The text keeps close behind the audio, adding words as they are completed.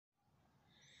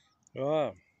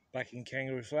Right, back in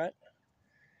Kangaroo Flat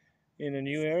in a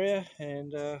new area,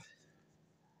 and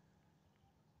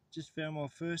just found my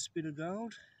first bit of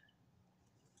gold.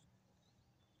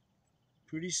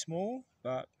 Pretty small,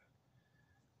 but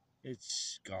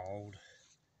it's gold.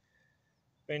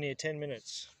 Been here 10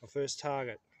 minutes, my first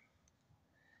target.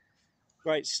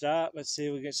 Great start, let's see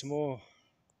if we get some more.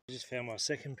 Just found my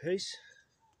second piece.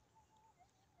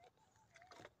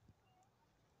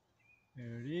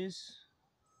 There it is.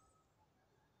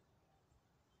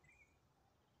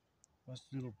 Nice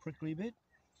little prickly bit.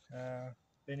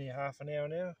 Been here half an hour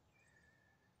now.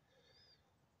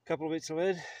 Couple of bits of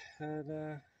lead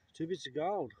and 2 bits of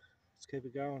gold. Let's keep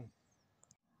it going.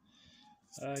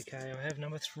 Okay, I have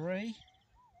number 3.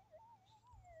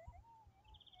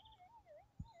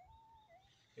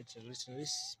 Get to listen to this.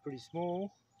 It's pretty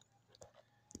small.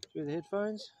 Through the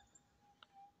headphones.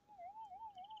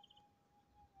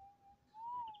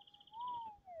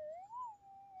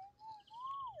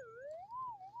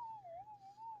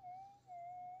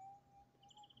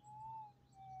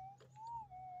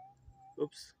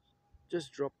 Oops,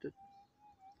 just dropped it.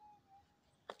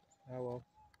 Oh well,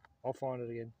 I'll find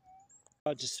it again.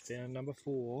 I just found number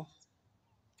 4.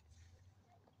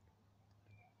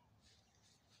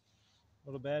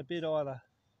 Not a bad bit either.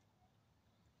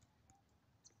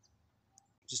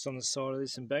 Just on the side of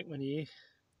this embankment here.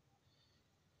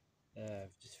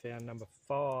 I've just found number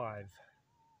 5.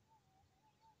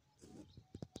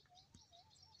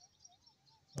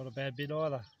 Not a bad bit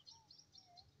either.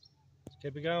 Let's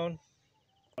keep it going.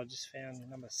 I just found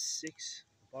number 6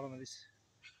 at the bottom of this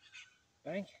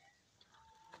bank.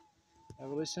 Have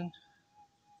a listen.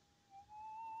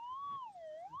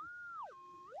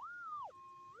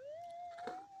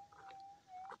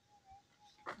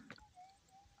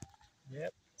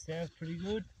 Yep, sounds pretty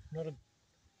good. Not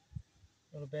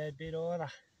a bad bit either.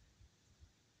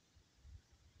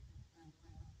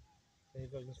 See if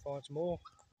I can find some more.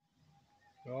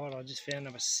 Right, I just found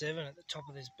number 7 at the top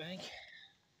of this bank.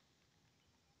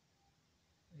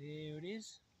 There it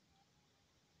is.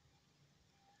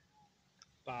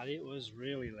 But it was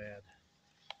really loud.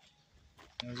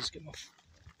 I'll just get my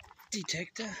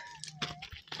detector.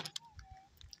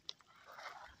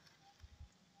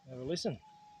 Have a listen.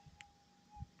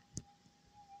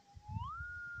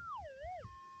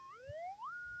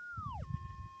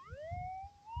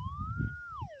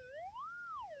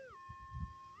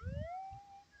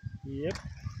 Yep.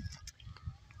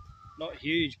 Not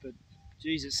huge, but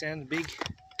geez, it sounded big.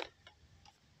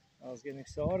 I was getting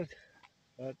excited.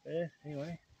 But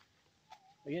anyway,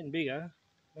 they're getting bigger.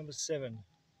 Number 7.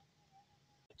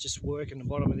 Just working the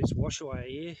bottom of this washaway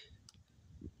here.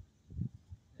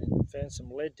 And found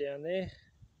some lead down there.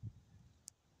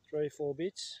 3 or 4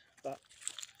 bits. But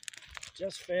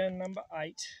just found number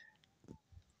 8.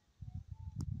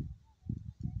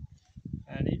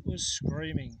 And it was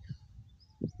screaming.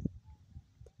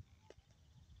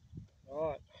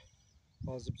 Right.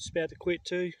 I was just about to quit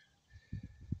too.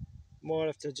 Might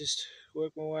have to just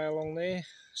work my way along there,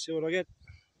 see what I get.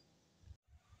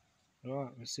 Right,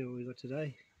 let's see what we got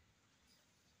today.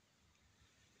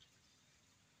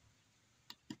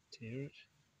 Tear it.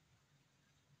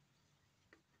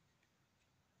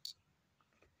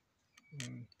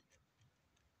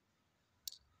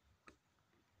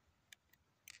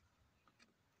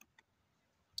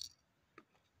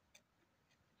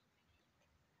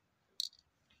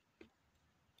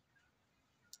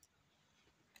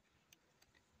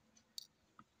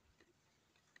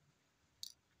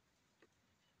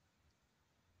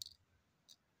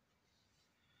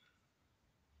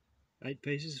 8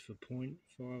 pieces for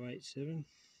 0.587.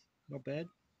 Not bad.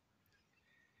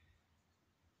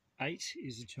 8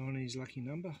 is the Chinese lucky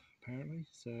number, apparently,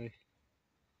 so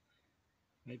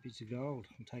 8 bits of gold.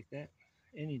 I'll take that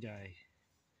any day.